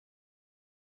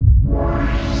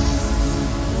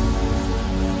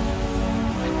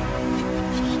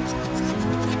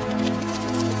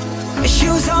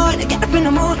up in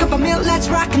the mood, cup of milk, let's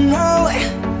rock and roll.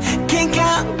 Kink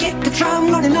out, kick the drum,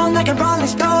 rolling on like a rolling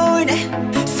stone.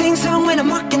 Sing song when I'm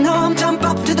walking home, jump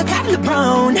up to the top of the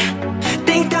brown.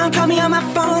 Ding dong, call me on my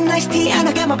phone, nice tea and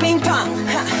I get my ping pong.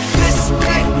 This is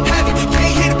dead heavy,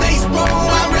 can't hear the bass roll,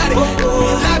 I'm ready.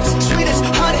 Life's sweet as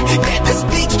honey, yeah, this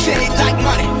beach chain like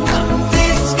money.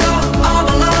 Disco all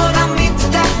alone, I'm into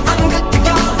that, I'm good to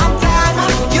go, I'm flying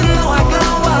up, you know I go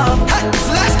up. Hey,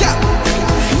 so let's go.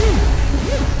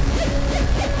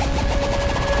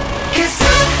 Cause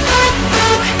I'm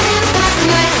in the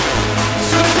tonight,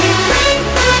 so we bring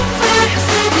that fire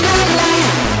in the light.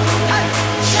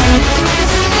 Shining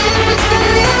with the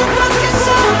little rocket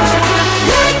sun,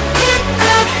 light it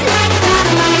up like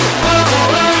dynamite. Cause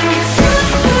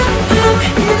I'm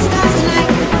in the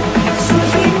tonight, so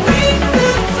we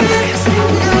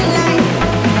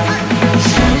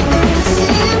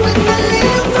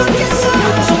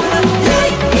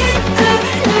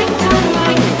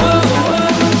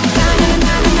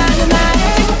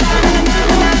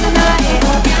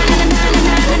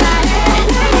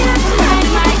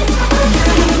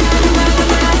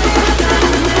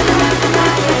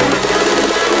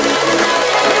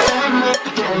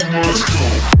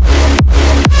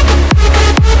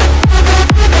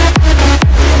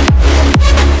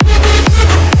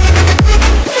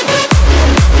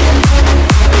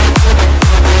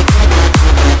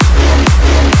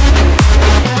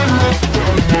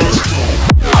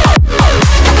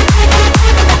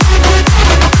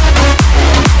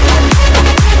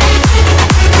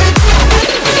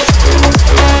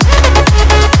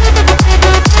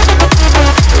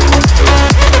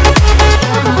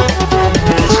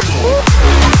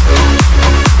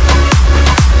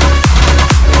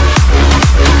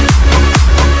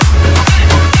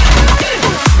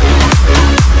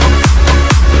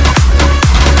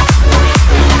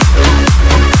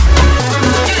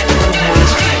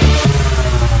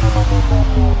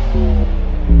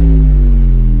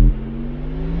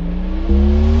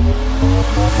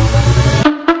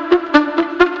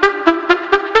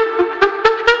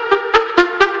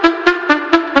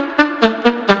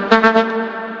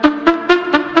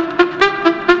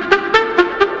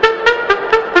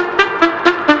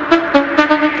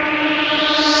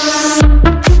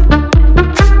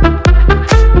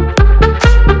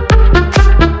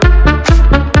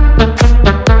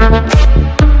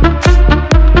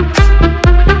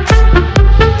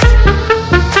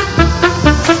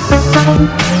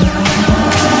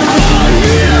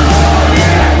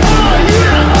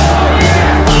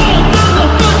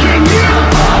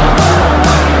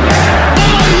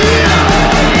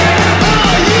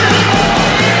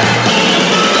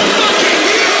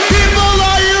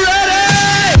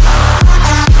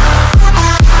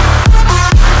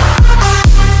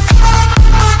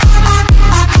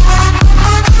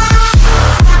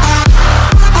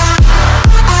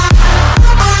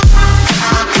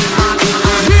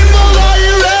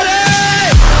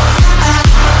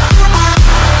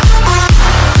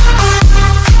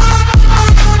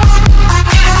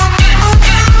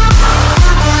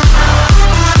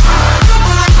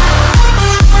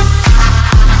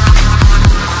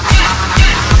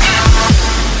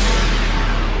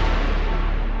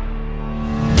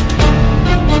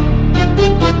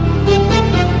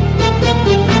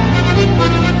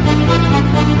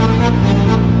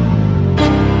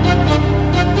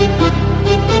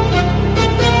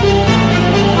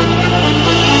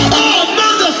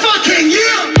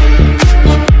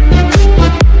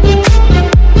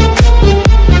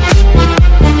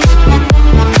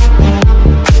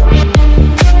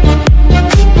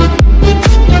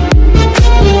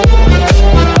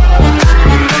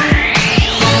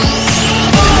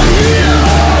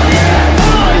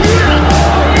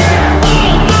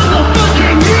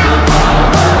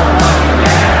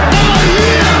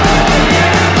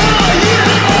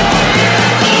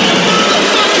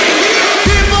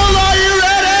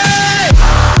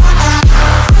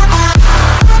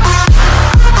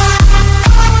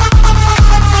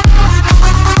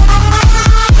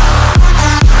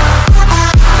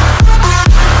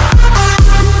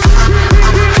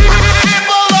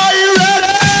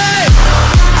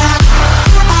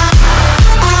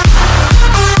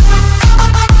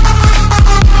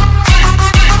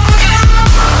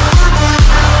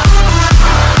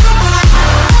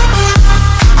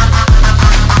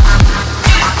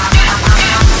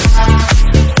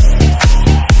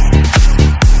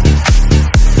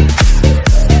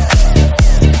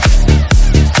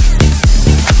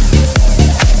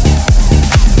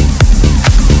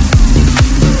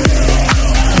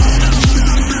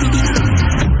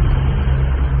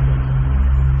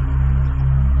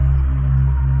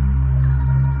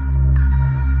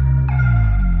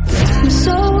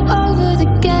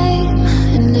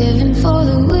for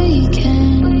the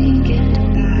weekend.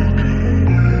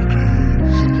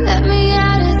 Let me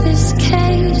out of this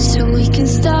cage so we can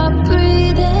stop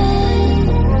breathing.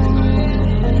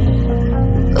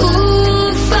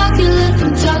 Ooh, fuck it, let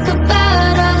them talk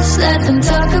about us. Let them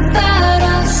talk about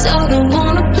us. All they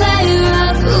wanna play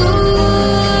rough.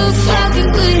 Ooh, fuck it,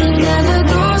 we ain't never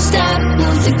gonna stop.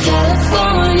 Move to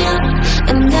California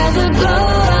and never grow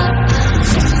up.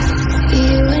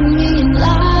 You and me in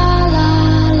La La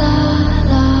La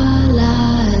La La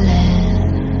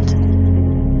Land.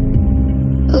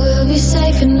 We'll be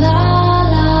safe in La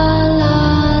La La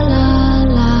La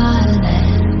La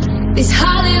Land. These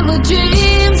Hollywood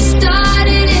dreams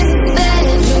started in the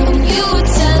bedroom. You were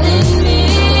telling me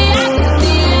I could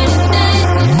be anything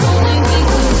if only we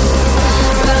could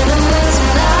run away to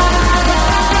La La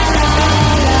La La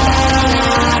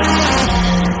Land.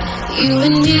 You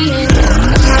and me and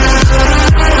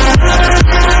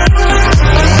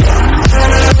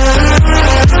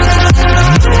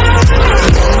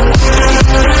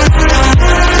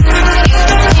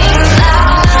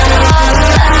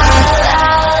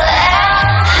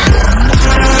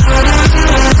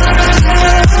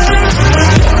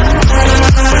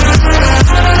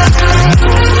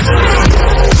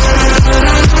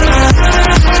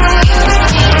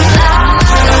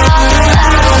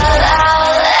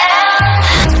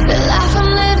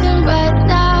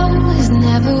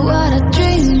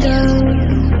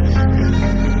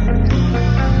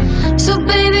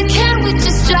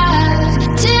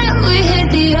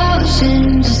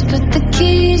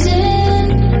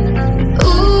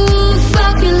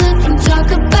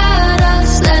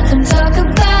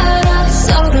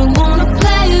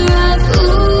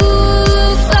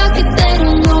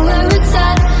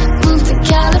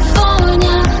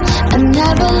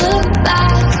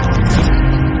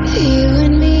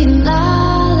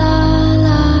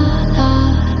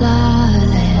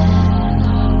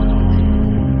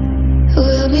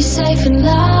safe in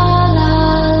La La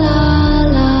La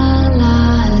La La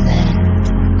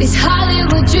Land. These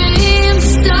Hollywood dreams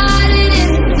started in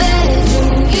the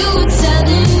bedroom. You were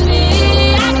telling me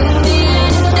I could be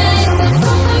anything if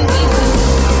only we could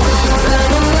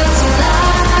run away to La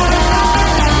La La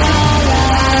La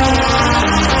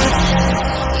Land.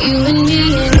 You and me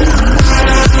and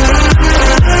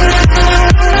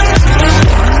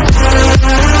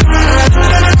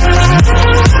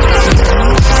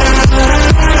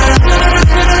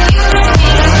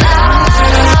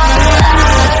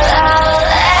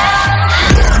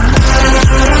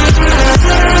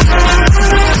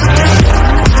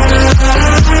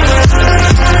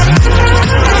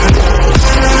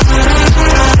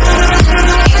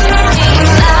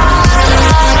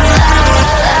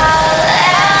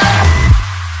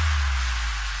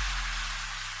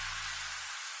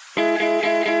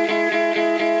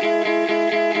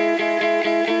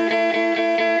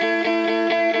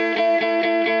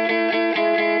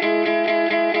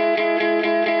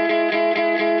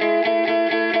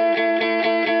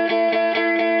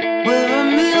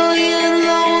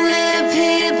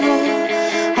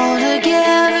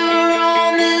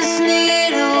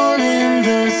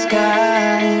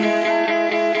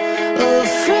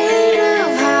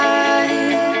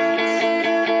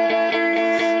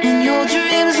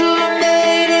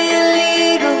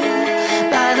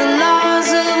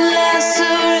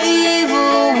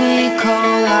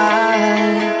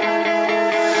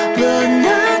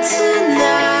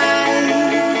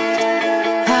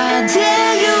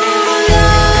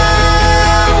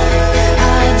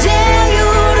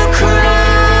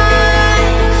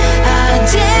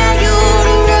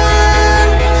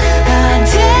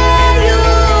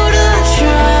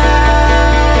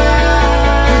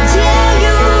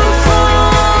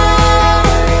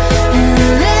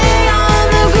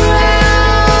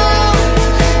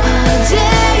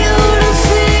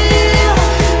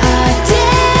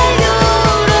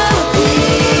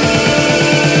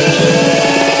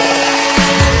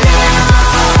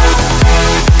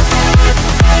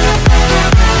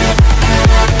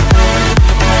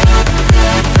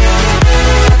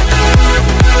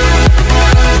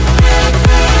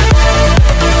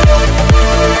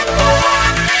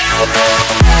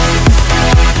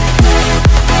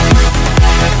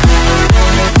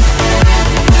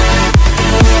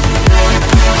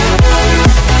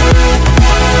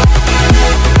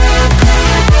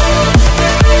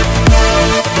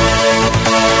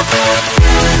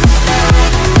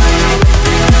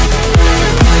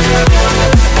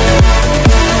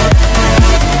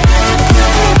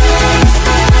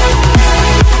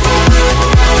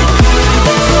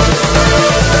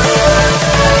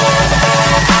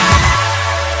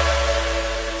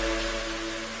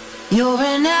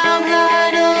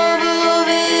outline of a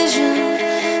vision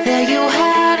that you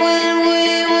had when we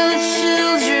were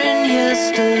children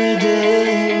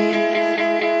yesterday.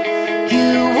 You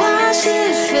watched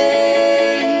it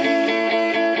fade.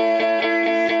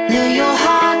 Let your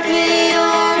heart be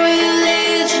your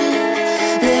religion.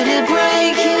 Let it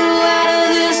break you out of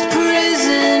this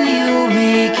prison you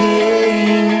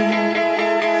became.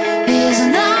 It's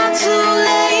not too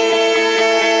late.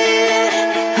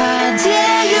 I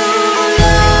dare you,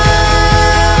 love.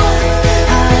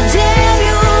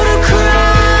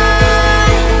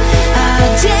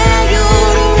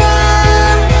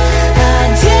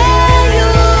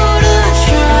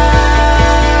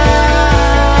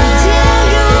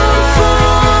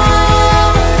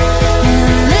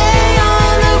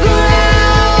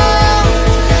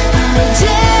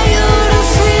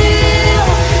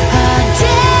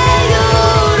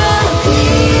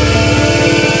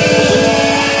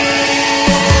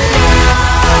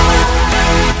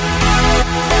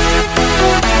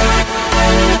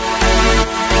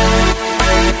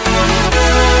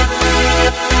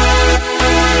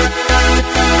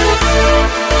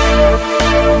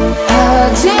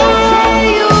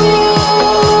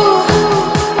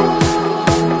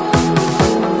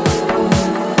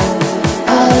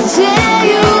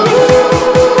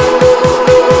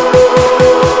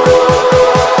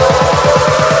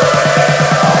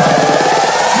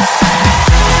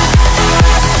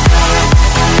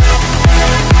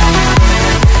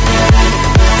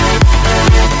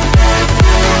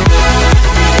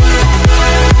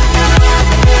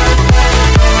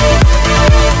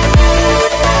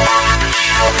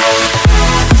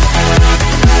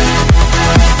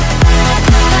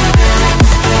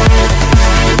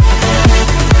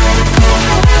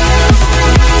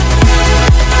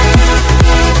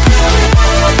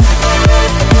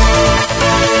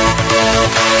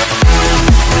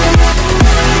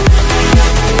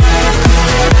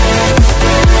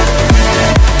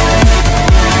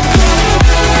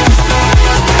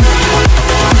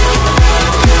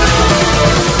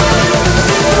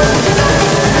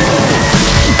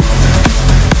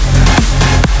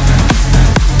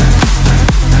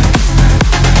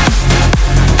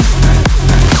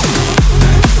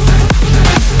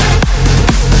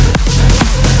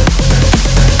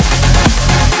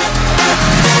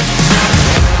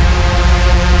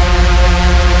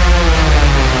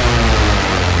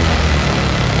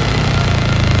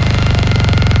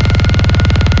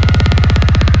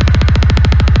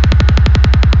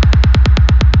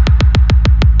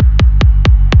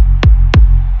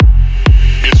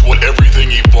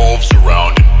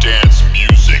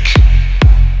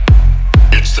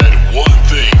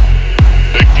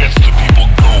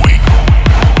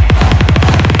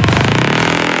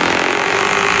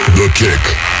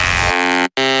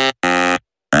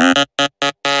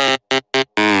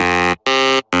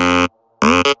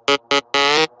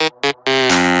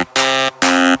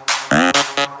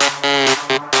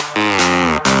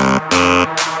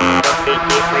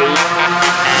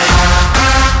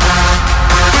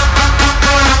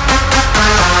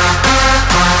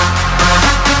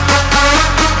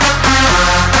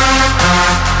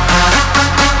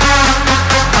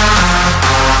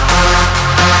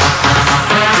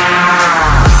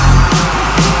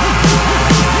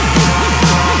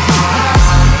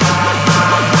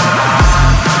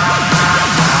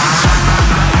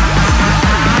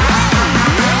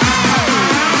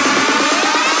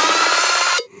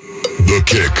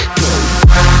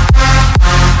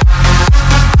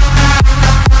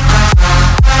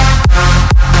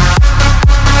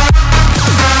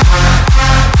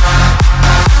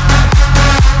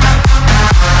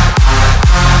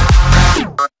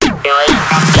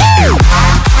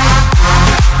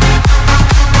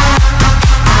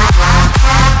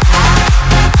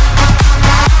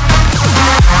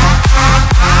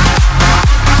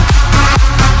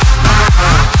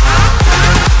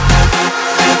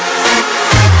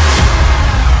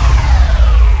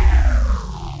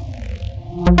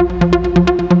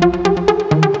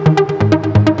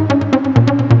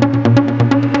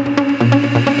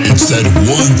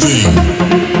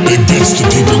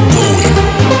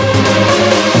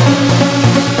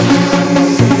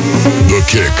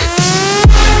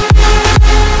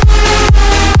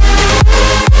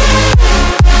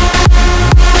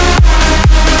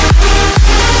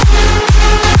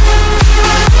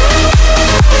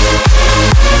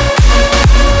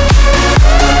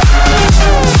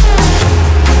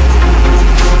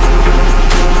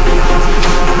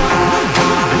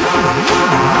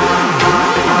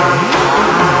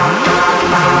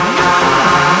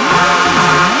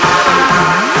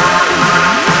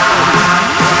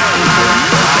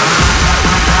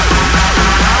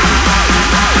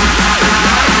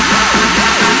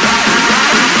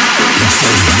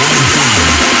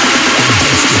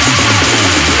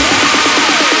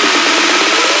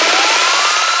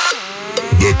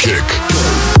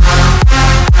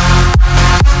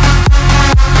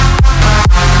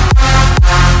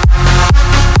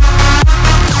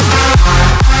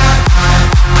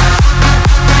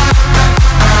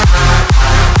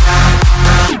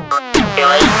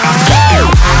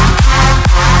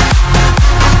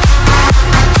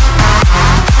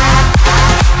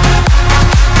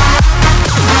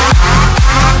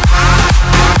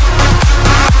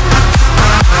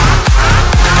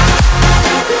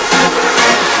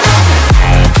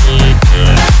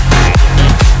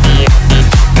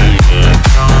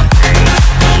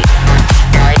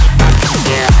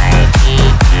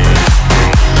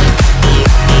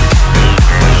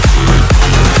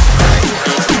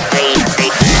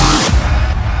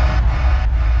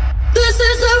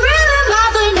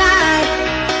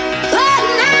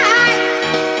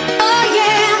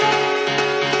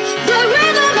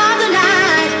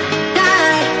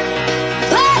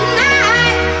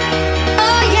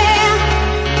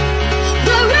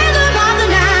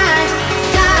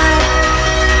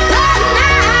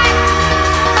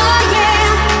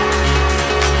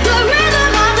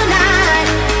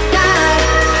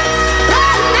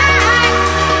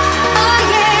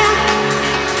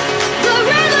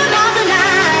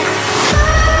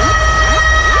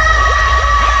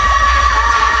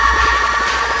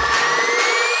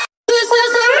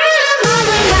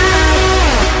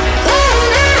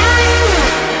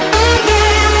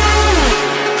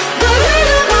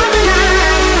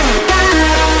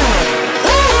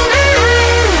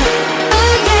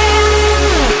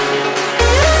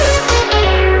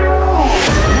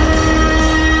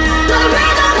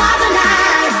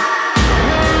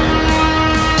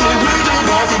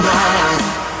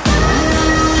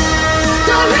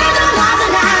 The rhythm of the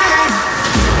night.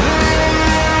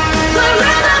 The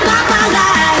rhythm of my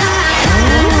life.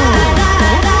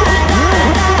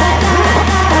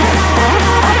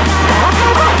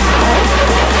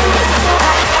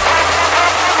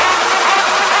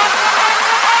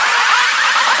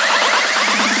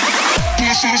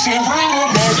 This is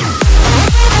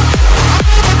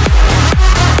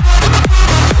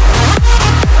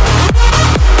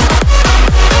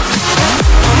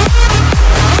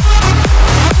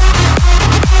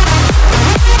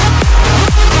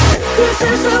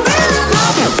the rhythm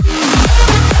of the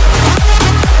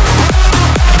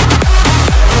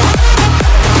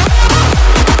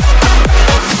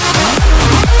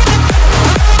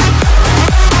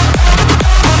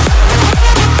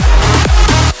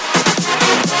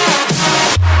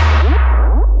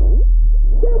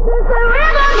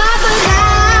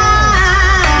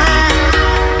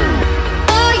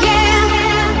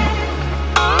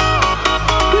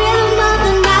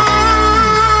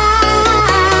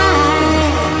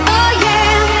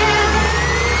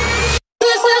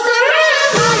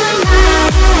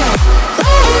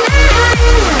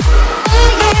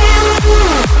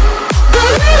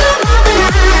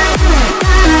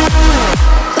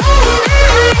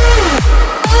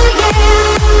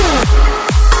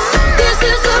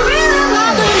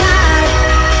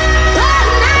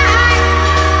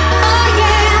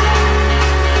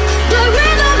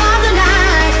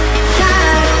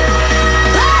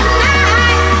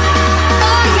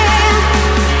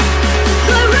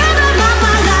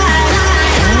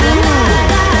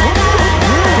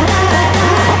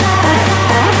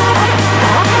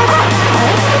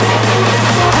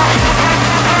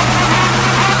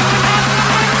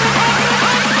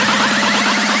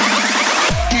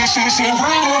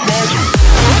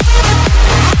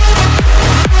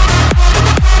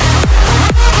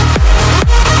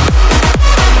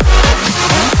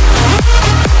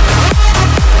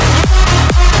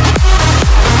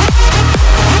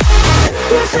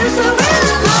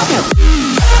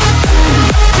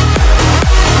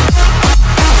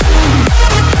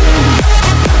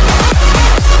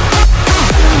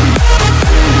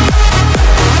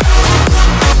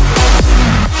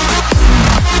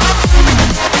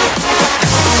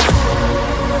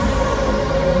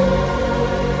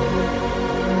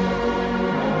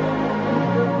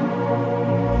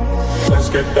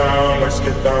Let's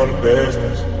get down to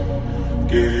business.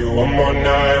 Give you one more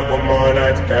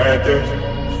night to get this.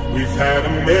 We've had a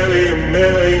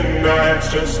million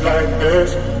nights just like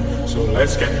this. So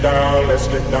let's get down to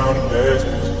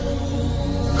business.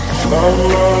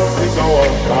 Love, please don't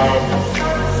worry about me.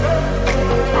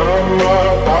 I'm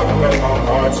about to let my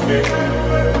heart speak.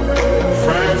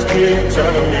 Friends keep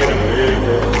telling me to leave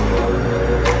it.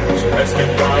 So let's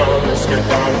get down to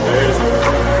business.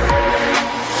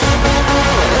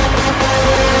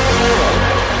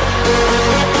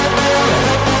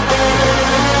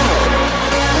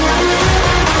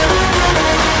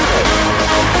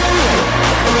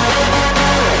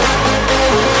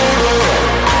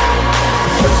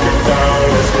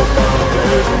 Let's get down to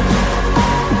business.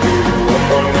 Give you one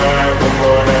more night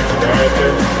to get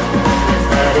this. We've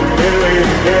had a million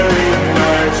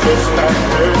nights just like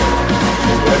this.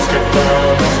 So let's get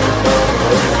down to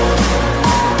business.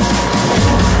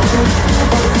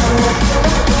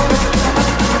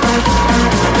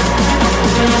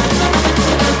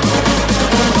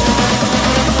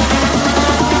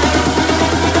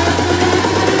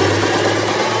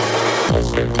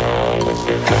 Let's get down.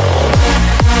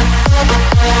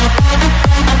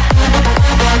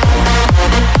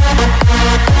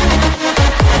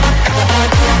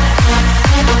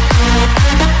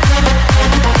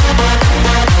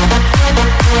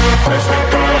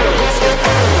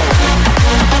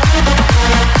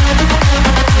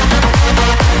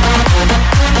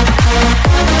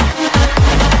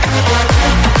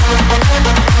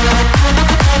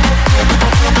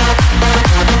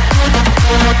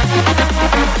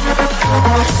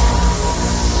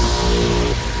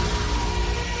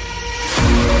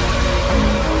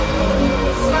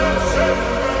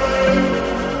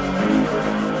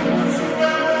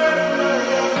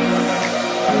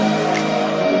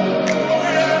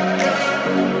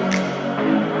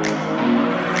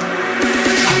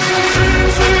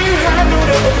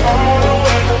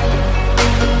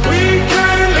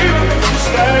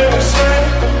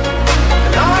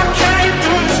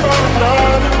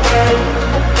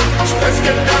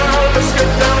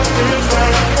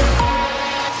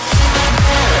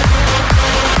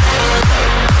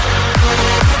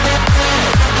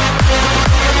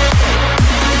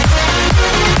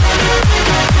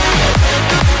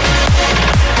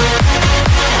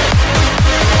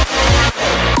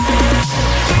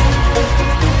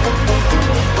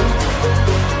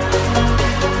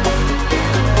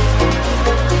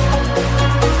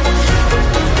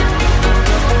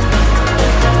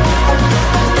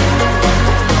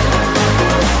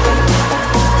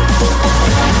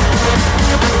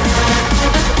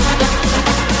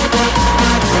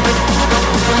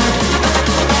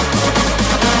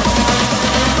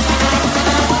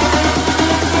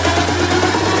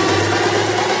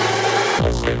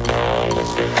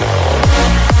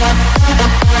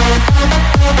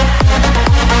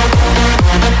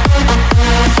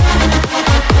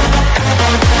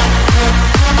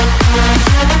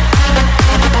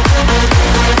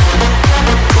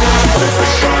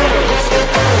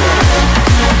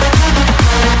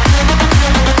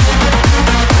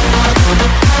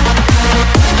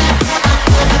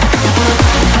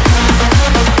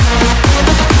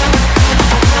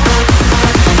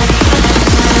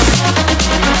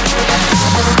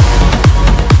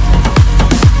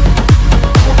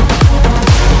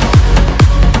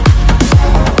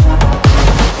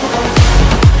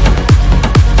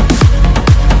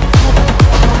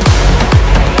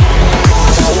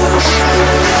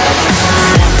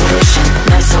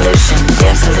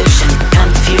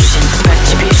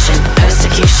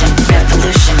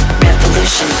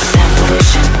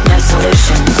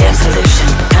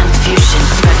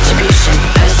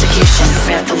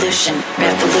 revolution,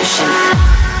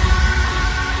 revolution.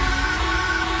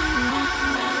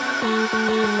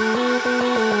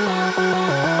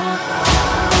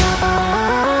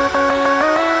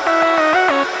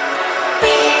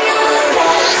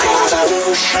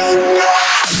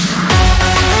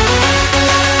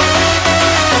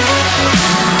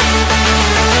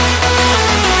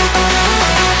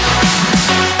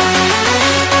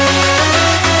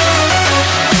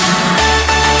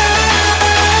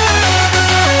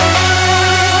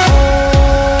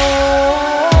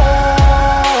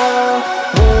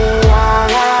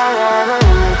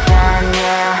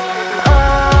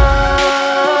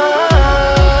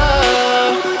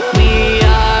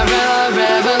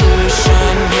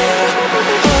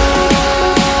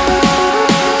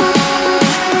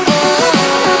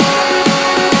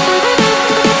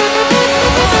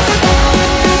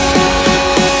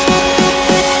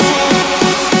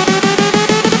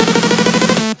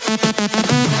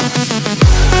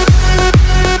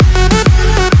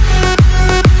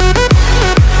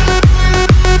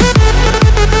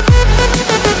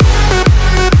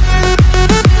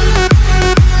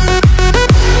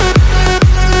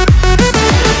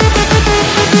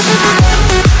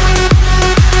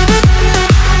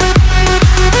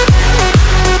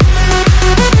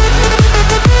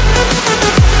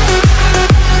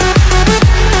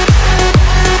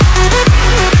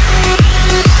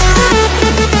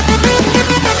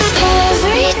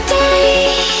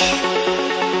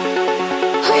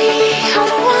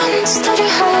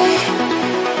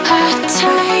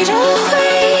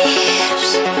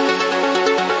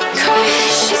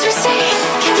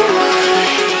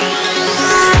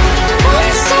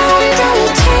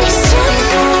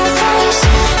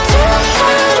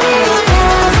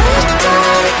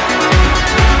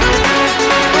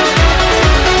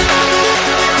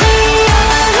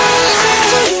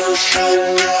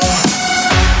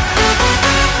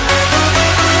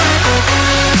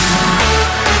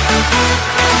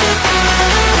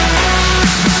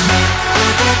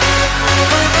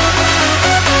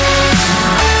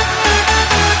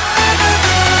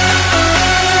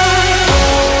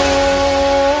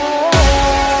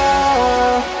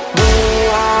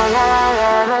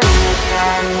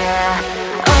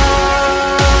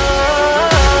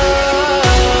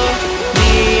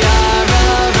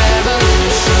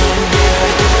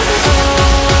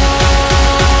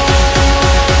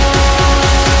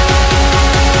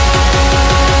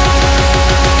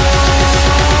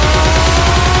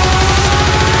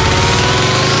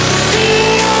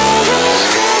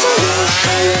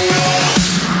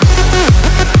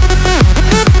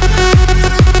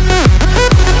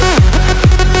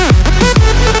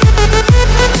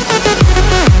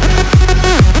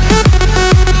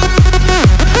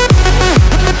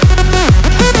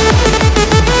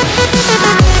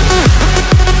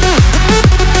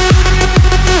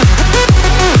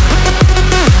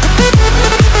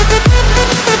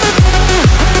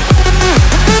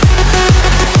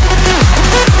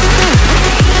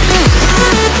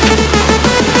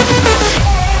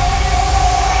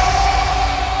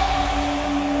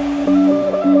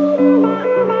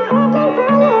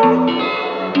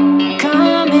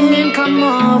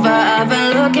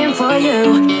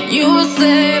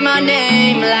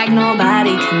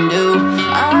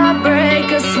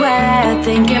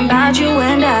 Thinking about you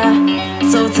and I.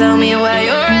 So tell me where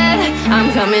you're at.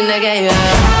 I'm coming to get ya.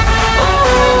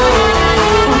 Oh,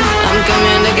 I'm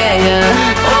coming to get ya.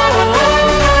 Oh,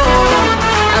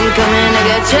 I'm coming to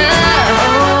get ya.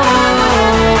 Oh,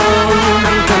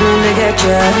 I'm coming to get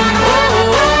ya.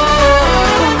 Oh,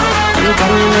 I'm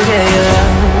coming to get ya.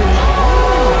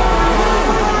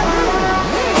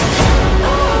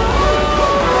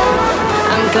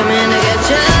 I'm coming to get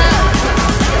ya.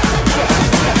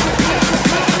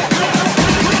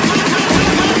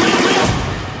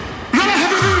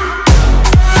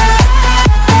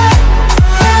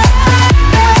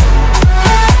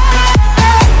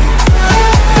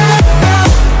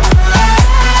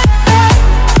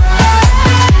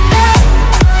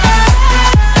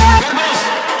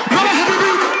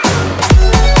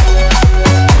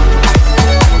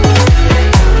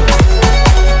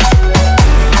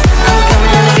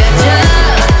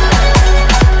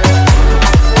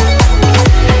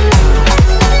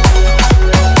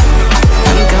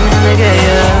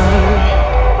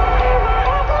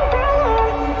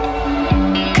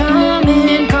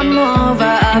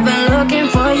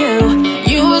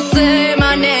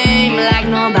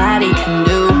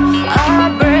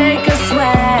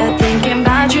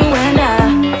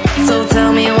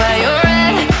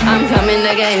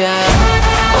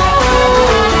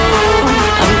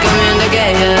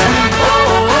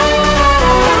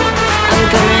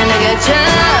 get you.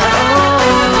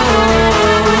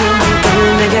 I'm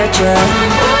coming to get you.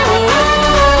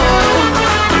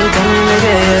 I'm coming to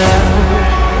get you.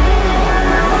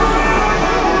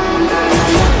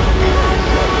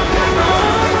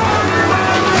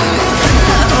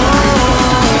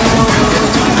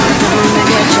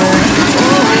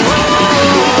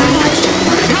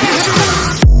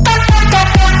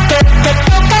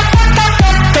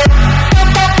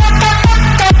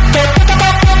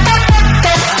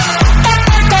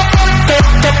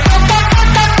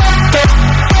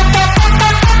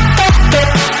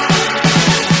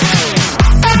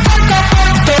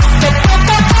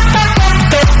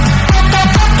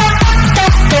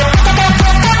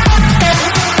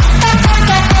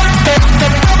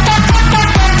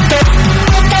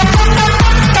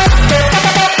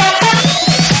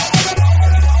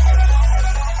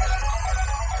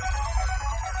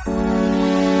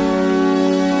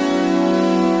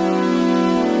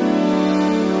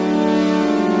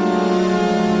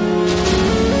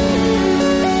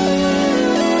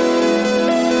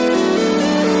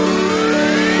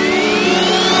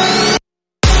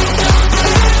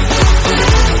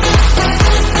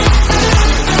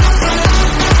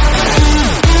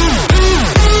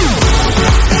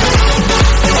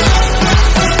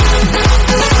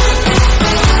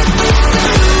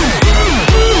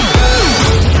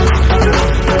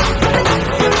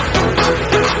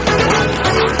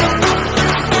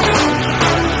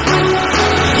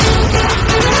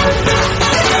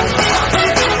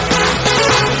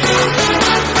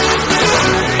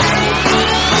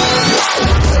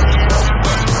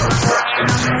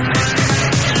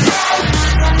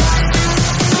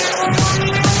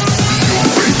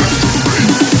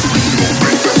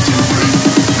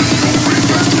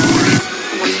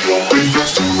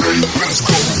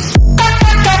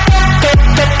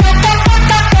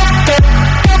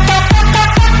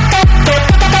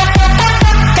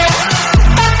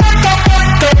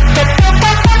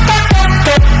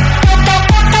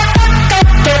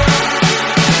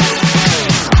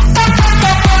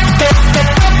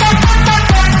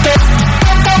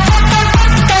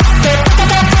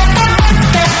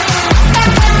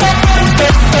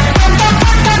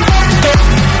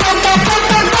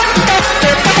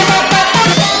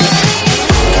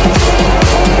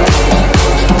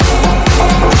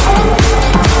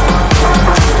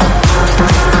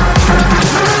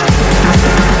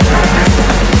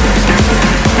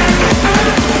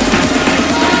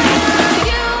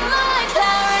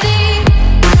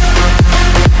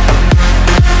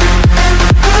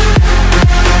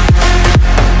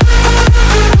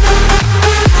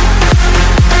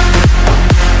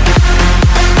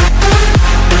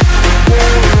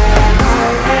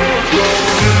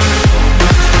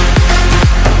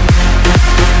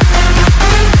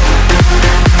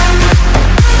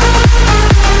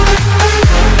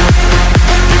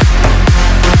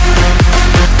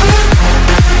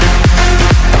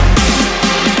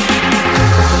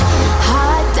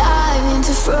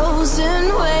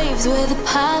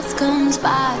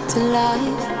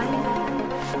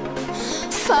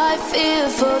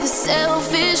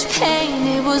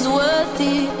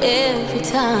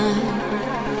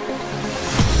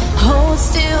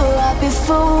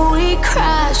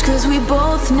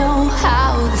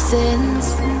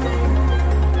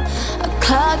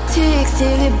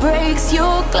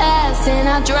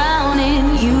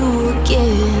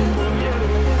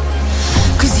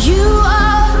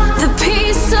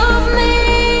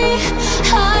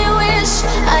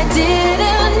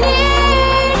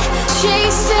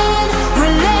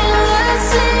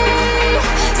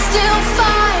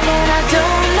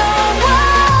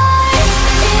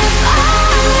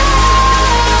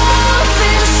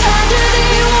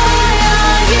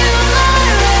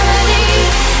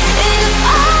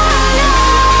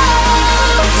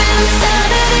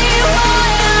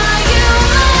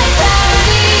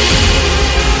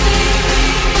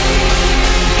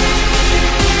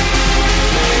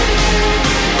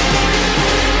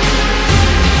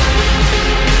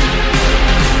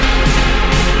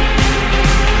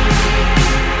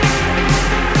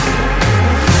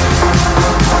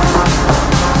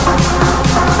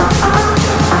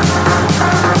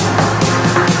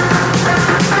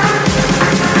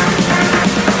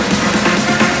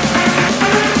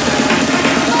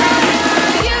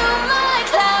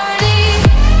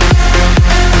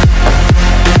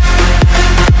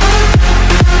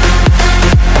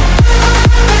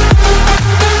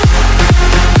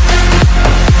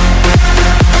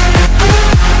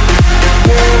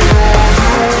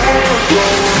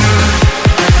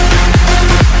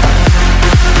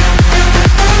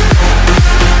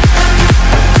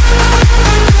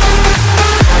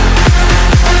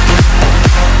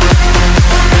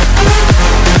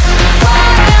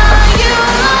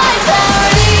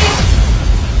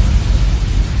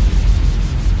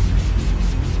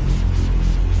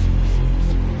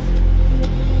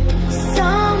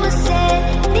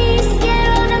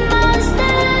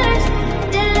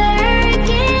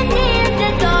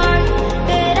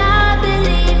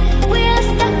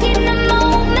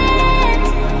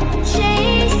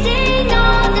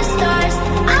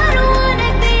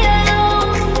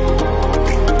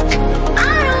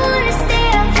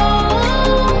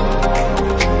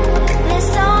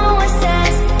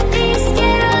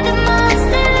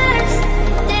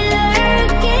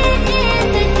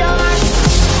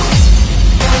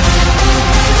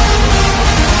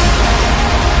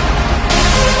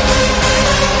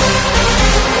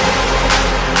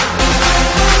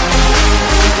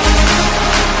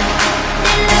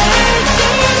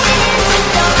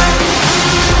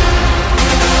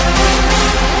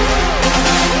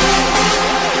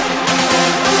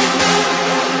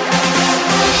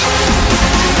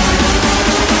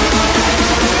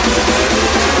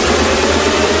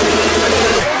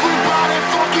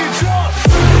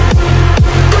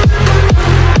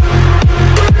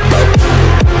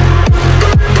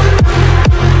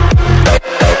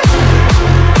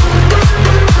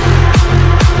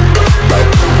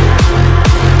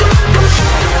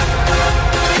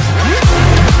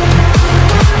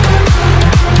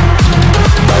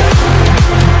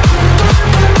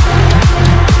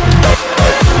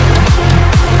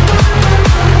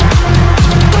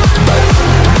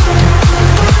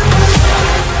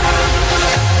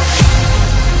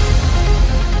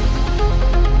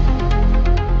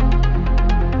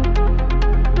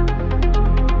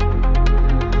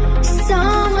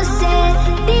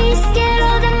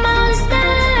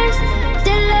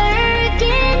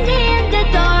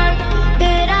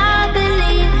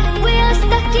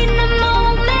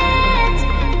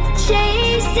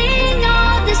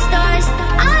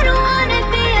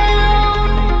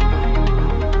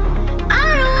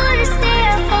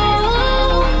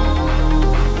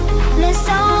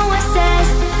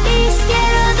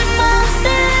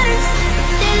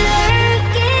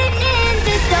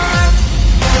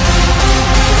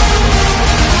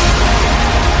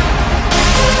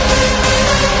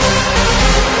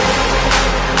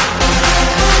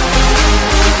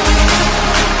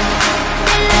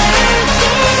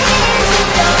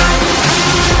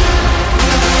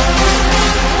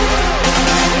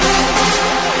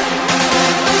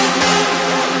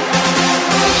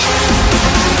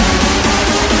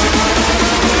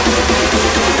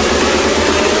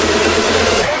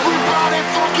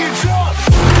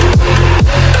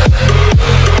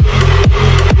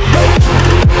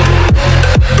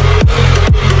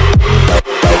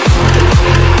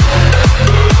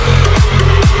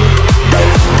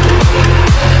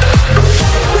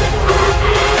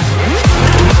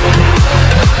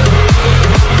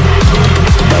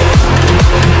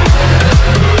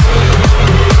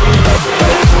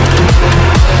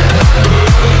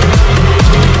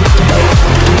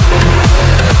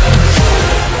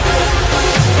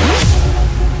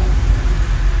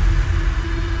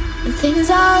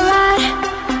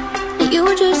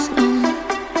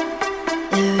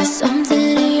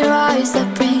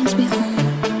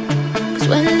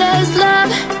 there's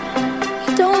love,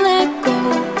 you don't let go.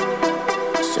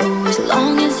 So as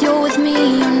long as you're with me,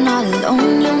 you're not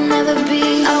alone, you'll never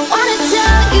be. I wanna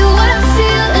tell you what I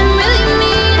feel and really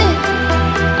mean it.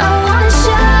 I wanna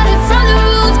shout it from the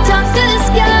rooftops to the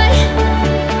sky.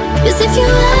 'Cause if you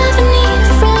ever need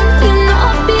a friend, you know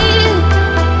I'll be here.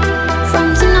 From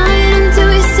tonight until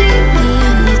we see the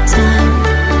end of time.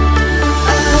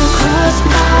 I'll cross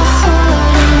my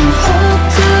heart and hope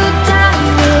to die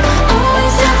with.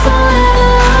 Always and forever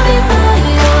I'll be by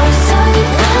your side.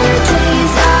 When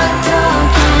days are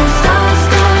dark and stars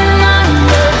go my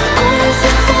way,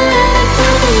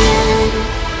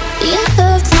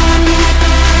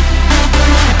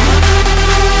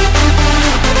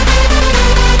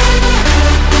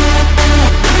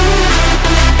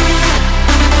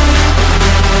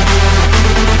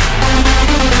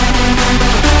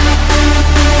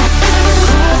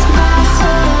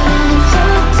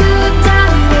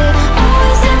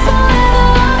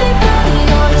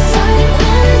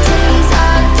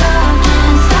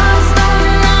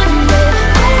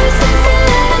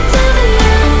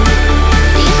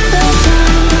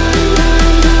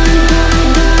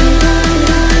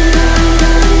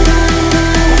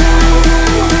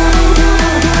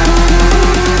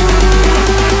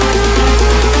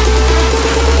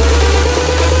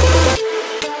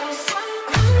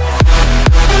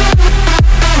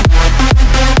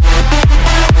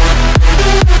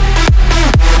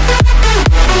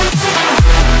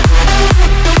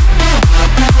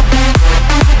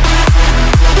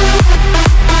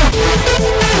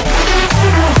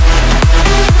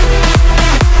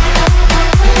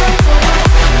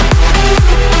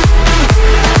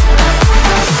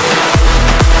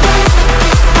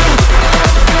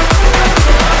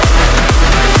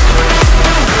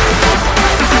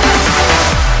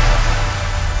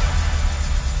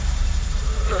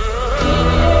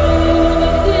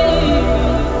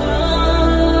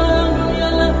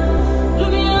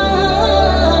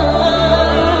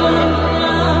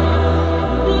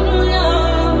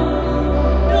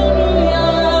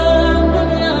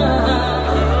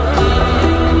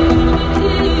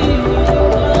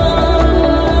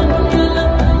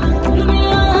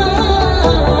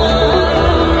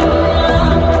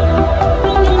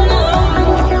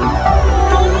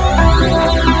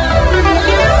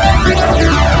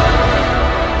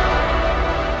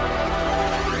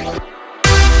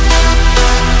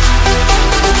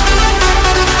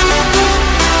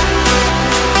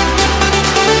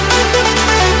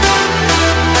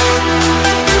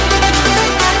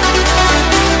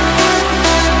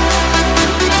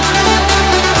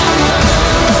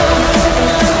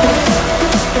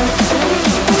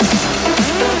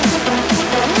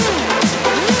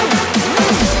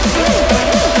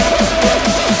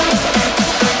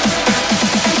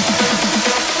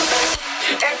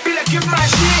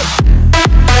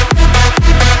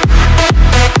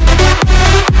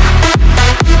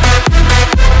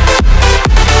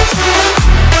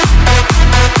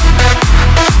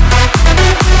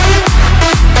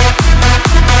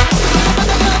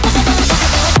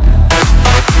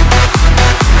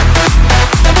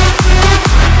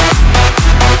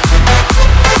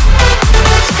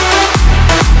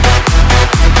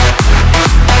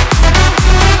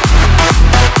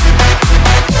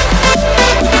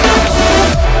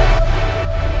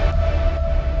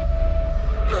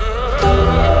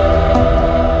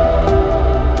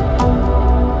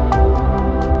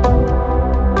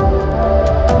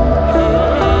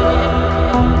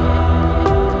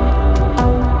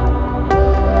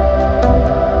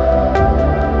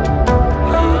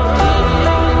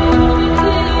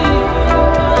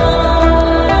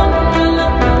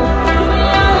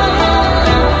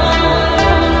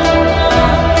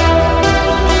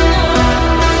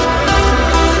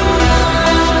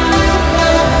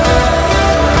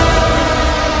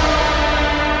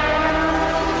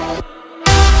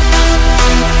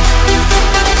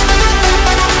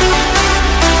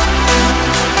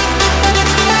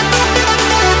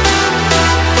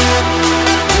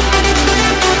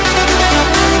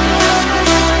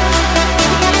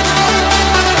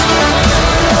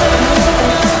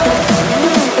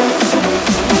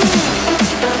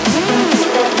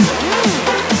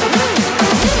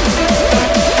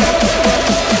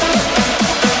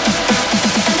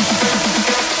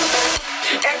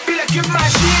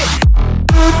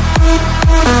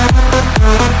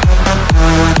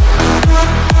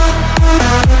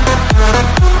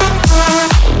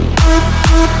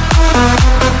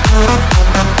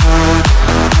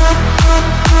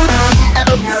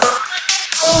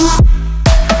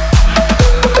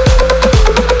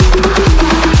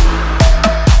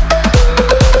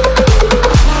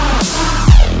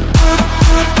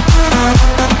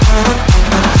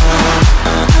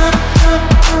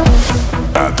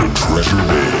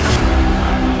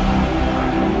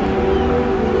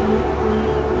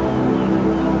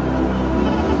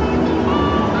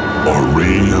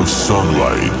 ray of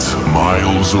sunlight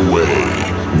miles away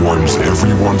warms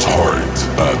everyone's heart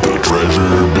at the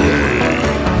Treasure Bay.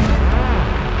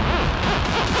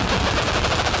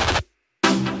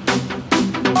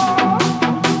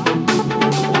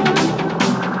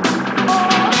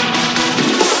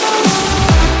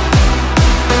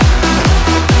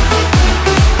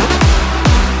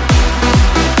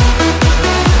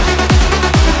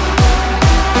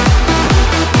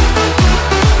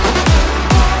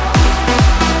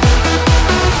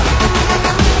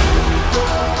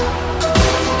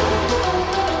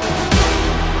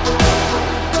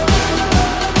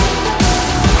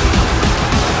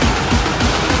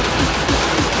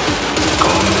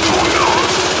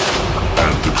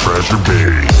 Treasure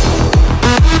Bay.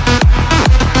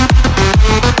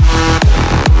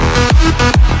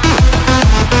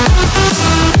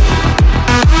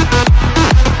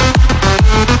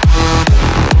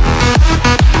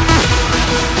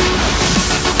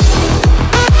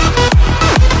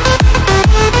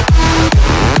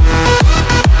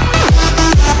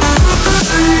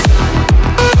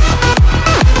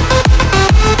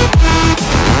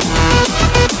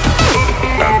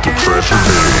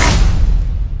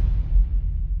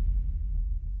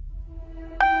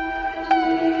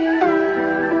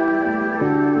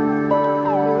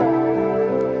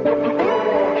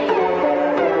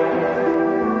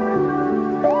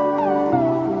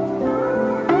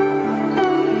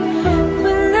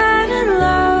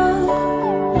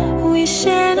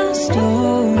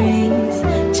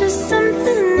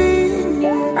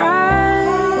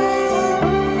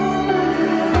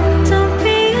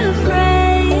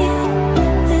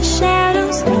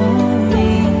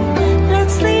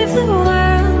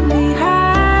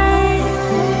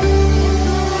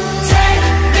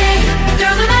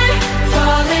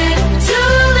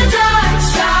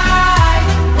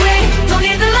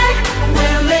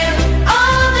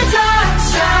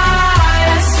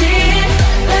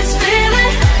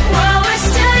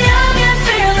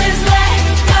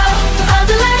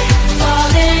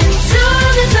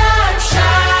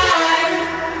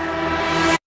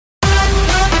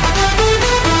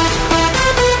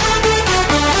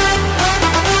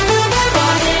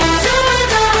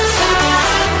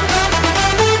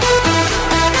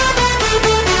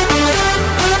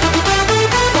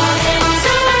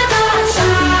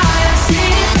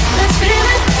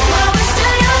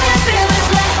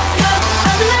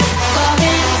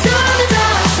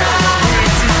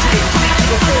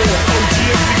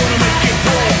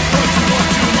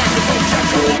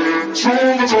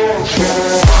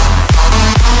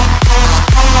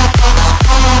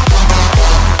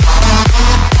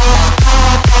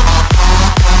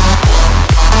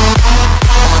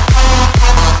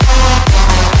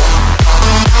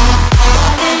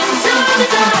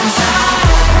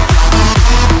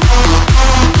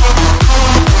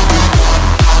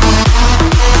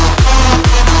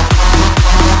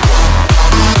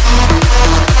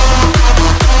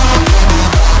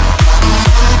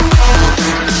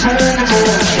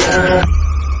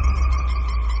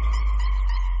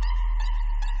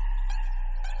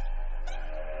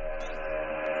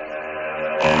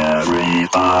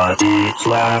 Everybody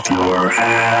clap your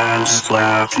hands,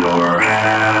 clap your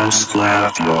hands,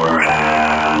 clap your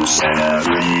hands.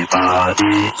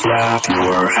 Everybody clap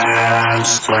your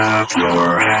hands, clap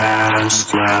your hands,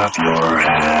 clap your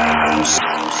hands.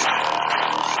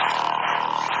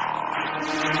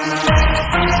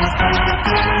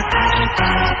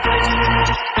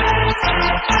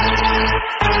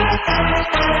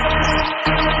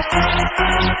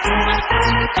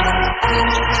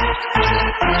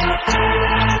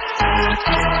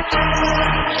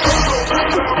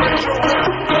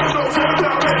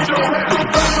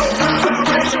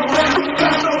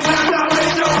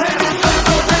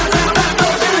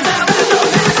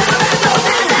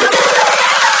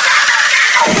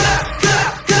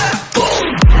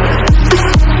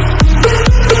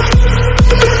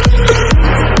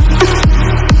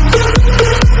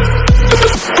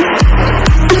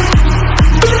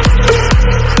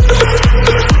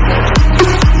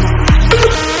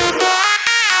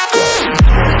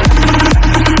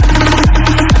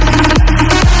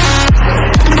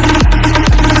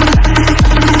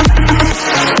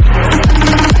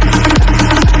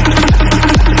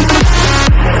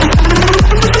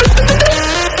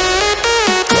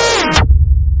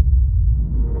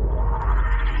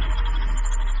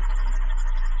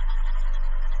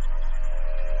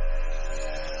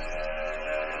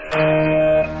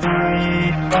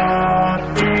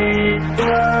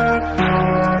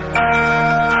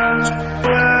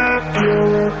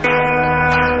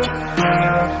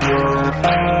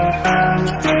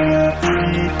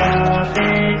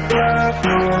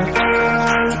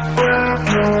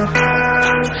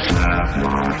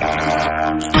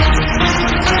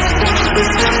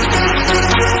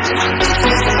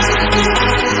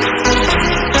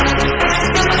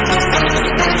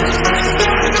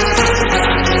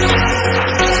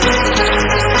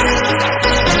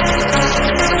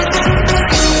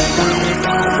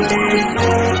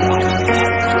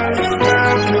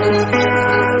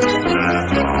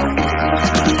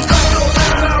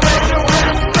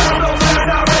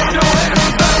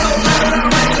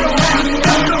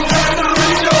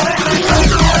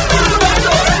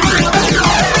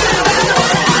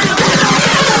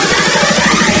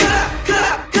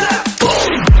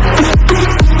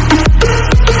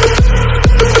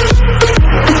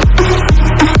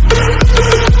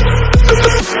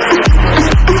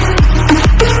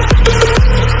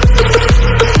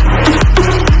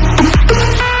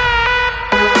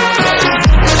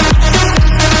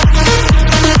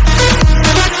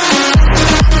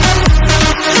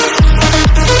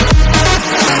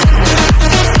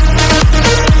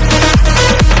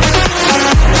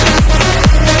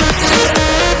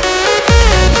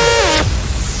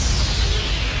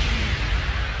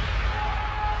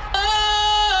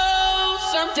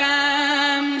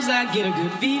 get a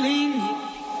good feeling,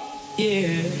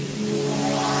 yeah.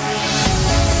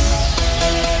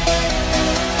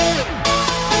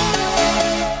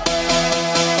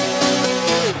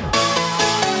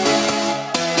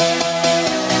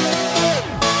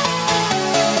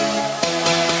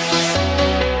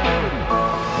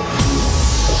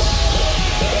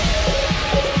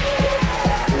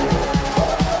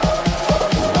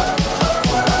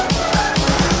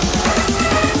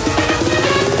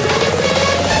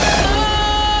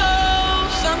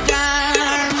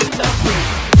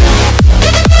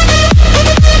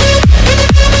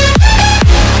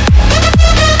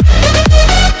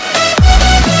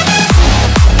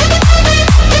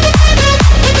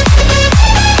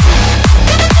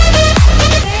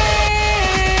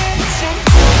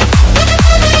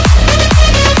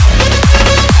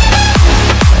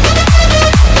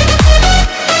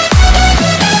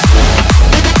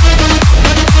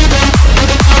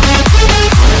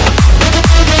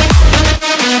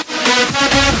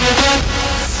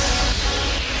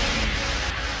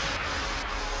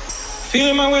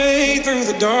 Feeling my way through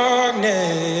the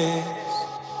darkness,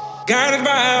 guided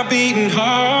by a beating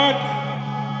heart.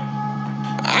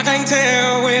 I can't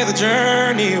tell where the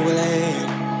journey will end,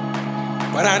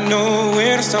 but I know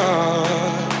where to start.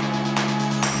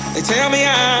 They tell me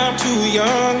I'm too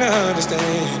young to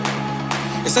understand.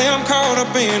 They say I'm caught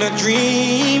up in a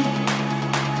dream.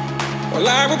 Well,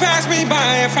 life will pass me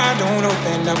by if I don't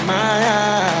open up my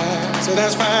eyes, so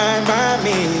that's fine by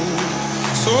me.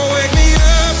 So wake me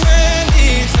up when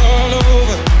it's all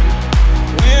over.